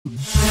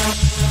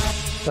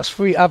That's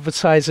free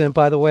advertising,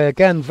 by the way.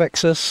 Again,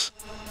 Vexus,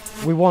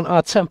 we want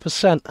our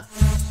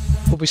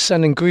 10%. We'll be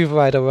sending Groove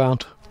Rider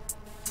around.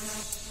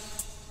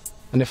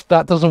 And if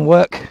that doesn't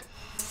work,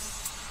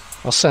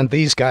 I'll send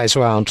these guys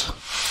round.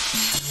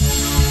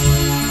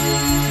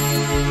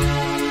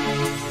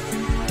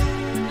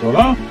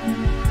 Hola?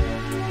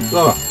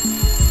 Hola.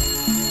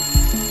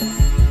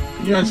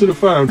 Can you answer the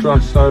phone? I'm trying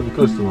to start with a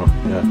customer.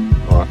 Yeah,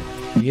 alright.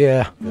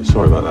 Yeah.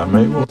 Sorry about that,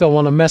 mate. We don't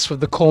want to mess with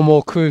the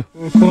Cornwall crew.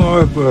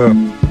 Well,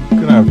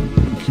 can I have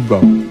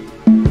KEBAB?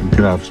 We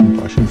can have some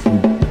passion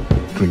fruit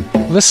drink.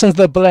 Listen to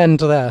the blend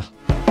there.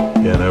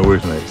 Yeah, no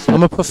worries, mate.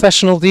 I'm a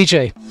professional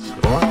DJ.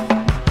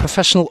 Alright.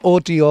 Professional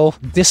audio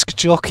disc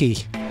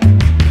jockey.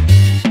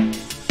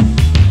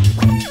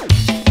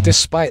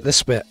 Despite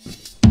this bit.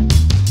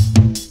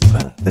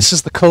 This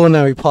is the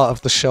culinary part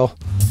of the show,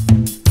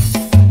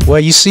 where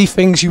you see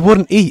things you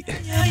wouldn't eat.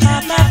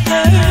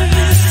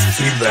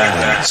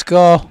 Let's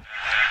go.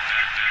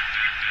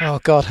 Oh,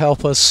 God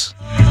help us.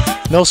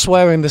 No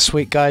swearing this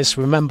week, guys,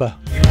 remember.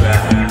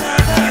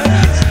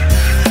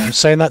 I'm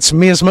saying that to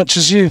me as much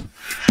as you.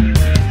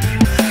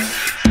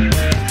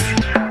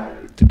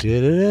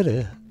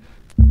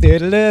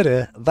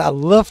 I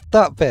loved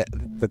that bit.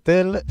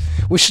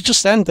 We should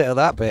just end it at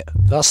that bit.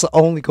 That's the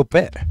only good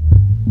bit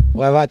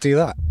where I do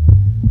that.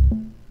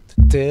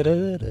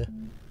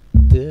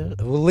 We're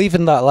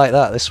leaving that like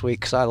that this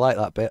week because I like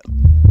that bit.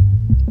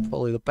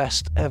 Probably the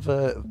best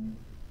ever.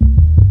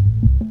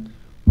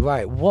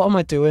 Right, what am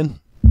I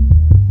doing?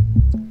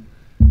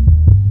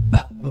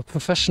 I'm a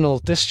professional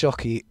disc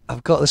jockey.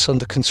 I've got this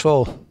under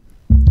control.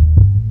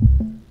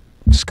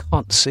 Just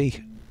can't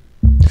see.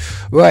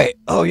 Right,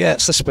 oh yeah,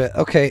 it's this bit.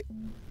 Okay,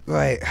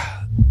 right.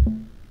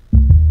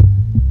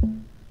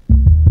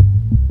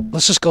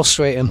 Let's just go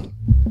straight in.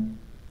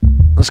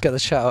 Let's get the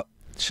chat up.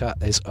 Chat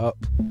is up.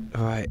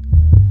 Alright,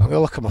 I'm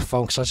gonna look at my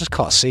phone because I just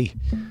can't see.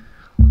 I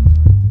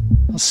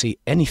can't see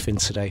anything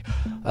today.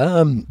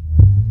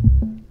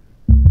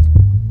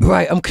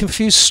 Right, I'm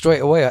confused straight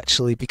away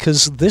actually,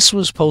 because this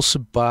was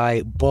posted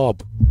by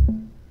Bob,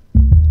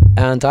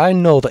 and I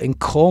know that in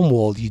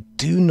Cornwall you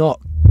do not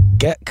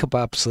get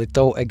kebabs, they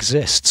don't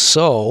exist,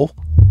 so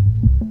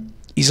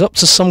he's up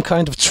to some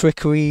kind of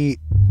trickery,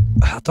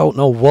 I don't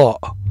know what,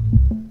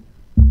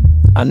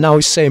 and now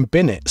he's saying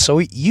bin it, so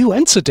you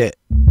entered it.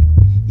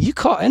 You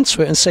can't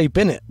enter it and say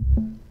bin it.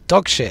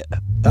 Dog shit.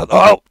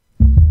 Oh!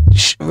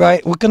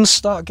 Right, we're gonna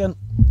start again.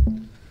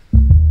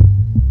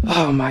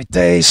 Oh my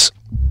days.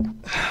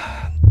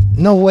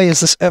 No way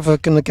is this ever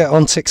gonna get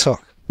on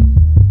TikTok.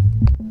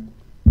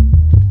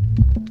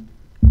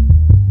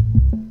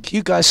 If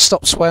you guys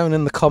stop swearing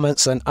in the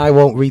comments, then I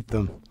won't read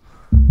them.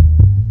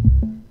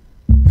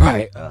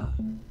 Right.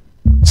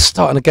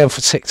 Starting again for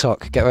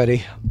TikTok. Get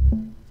ready.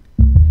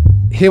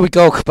 Here we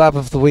go, kebab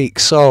of the week.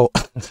 So...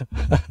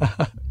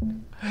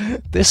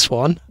 this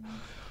one,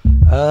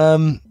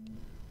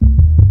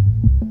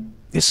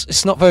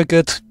 it's not very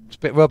good, it's a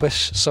bit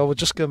rubbish, so we're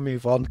just going to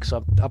move on because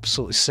I'm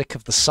absolutely sick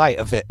of the sight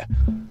of it.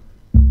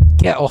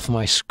 Get off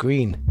my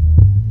screen.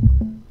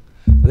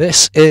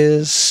 This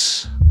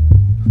is...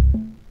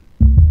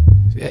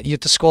 Yeah, you're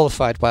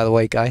disqualified, by the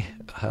way, guy.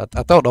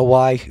 I don't know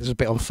why, it's a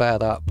bit unfair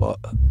that, but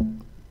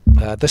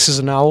this is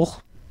an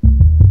owl,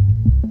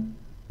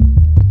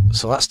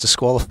 so that's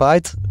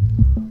disqualified.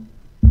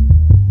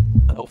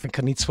 I don't think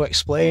I need to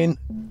explain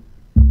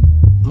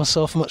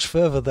myself much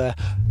further there.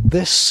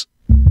 This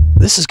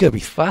is going to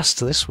be fast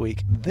this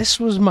week. This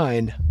was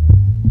mine.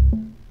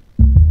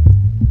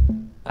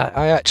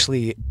 I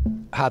actually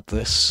had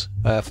this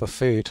for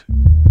food,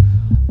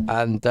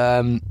 and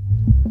a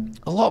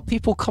lot of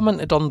people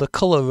commented on the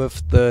colour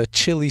of the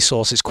chili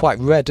sauce. It's quite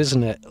red,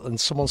 isn't it? And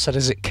someone said,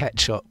 is it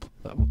ketchup?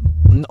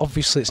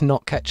 Obviously it's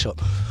not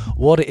ketchup.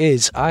 What it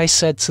is, I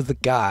said to the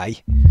guy,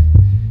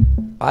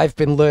 I've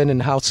been learning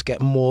how to get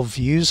more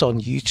views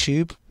on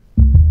YouTube.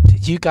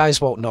 You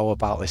guys won't know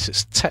about this.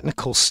 It's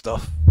technical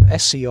stuff,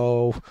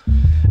 SEO,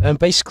 and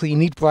basically you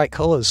need bright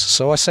colours.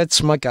 So I said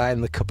to my guy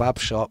in the kebab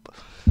shop,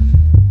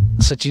 I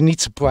said, you need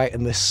to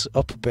brighten this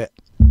up a bit.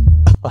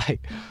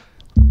 Like,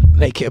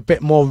 make it a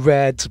bit more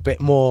red, a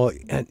bit more...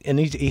 And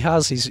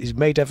he's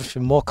made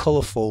everything more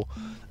colourful,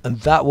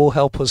 and that will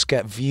help us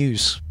get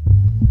views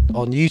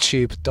on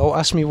YouTube. Don't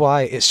ask me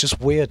why, it's just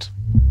weird.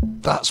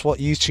 That's what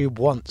YouTube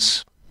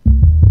wants.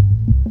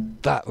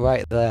 That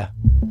right there,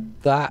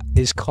 that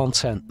is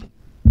content.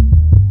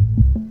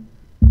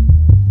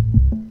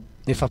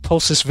 If I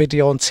post this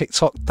video on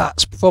TikTok,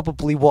 that's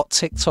probably what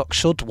TikTok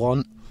should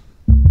want,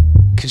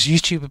 because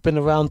YouTube have been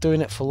around doing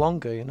it for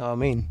longer, you know what I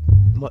mean?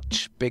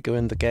 Much bigger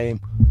in the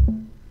game.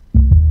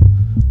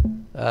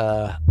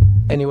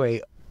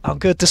 Anyway, I'm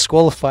going to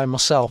disqualify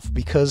myself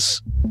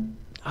because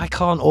I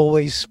can't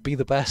always be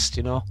the best,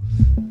 you know?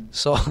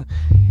 So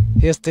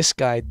here's this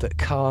guy that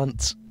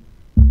can't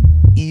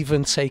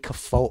even take a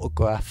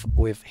photograph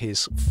with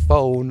his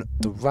phone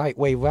the right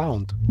way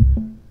round.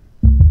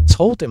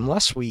 Told him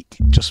last week,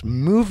 just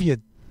move your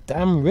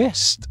damn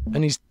wrist,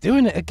 and he's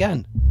doing it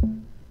again.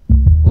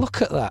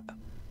 Look at that.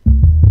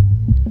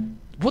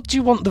 What do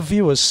you want the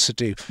viewers to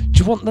do?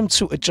 Do you want them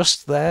to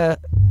adjust their...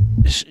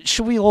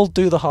 Should we all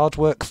do the hard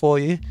work for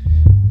you?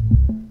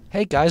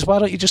 Hey guys, why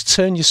don't you just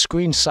turn your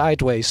screen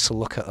sideways to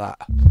look at that?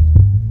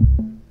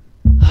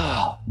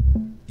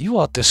 You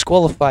are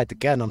disqualified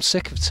again, I'm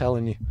sick of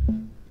telling you.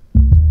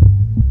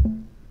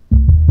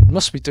 You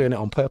must be doing it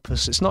on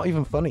purpose. It's not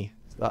even funny,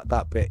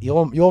 that bit.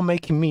 You're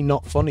making me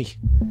not funny.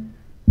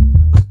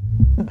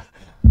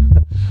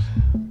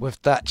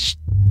 With that...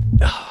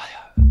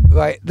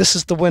 Right, this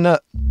is the winner.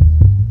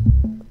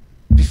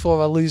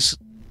 Before I lose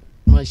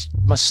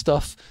my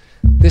stuff,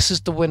 this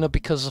is the winner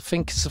because I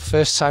think it's the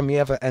first time he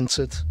ever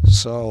entered,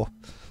 so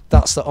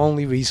that's the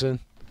only reason.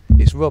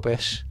 It's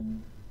rubbish.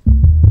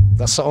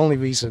 That's the only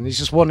reason. He's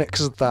just won it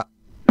because of that.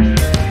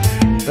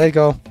 There you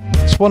go.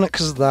 Just won it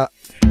because of that.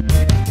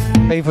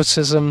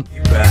 Favoritism.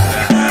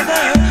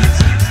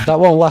 That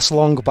won't last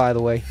long, by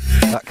the way.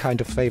 That kind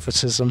of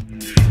favoritism.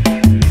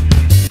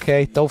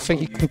 Okay, don't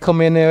think you can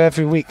come in here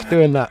every week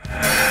doing that.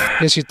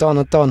 Here's your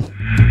Donna Don.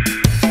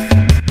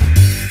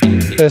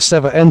 First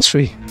ever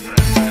entry.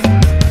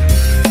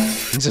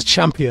 He's a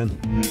champion.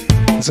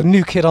 He's a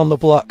new kid on the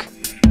block.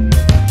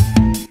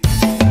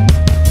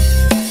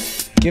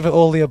 Give it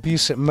all the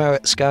abuse it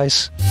merits,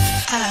 guys.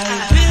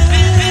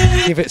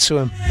 Give it to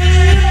him.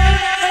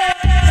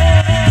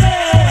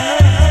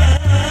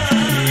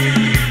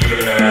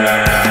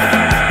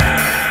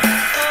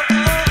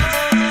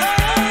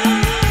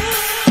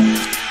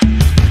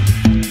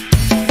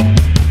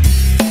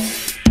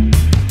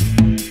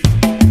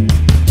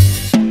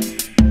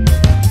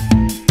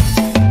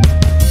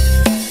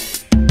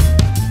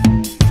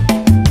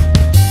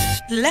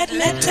 Let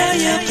me tell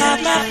you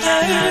about my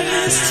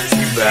first.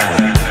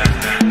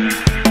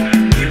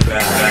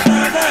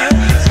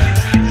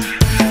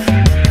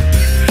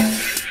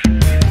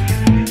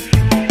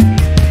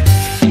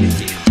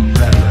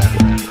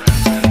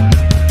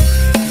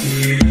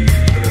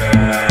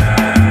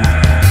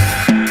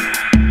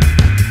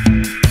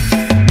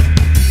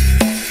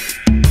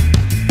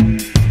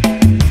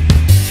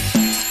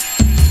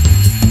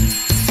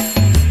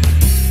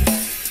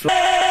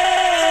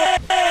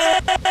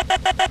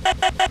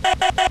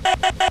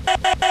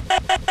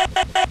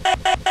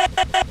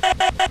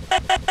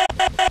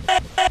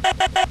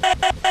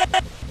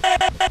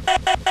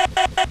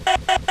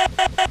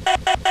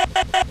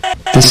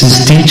 This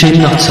is DJ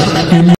Nutter.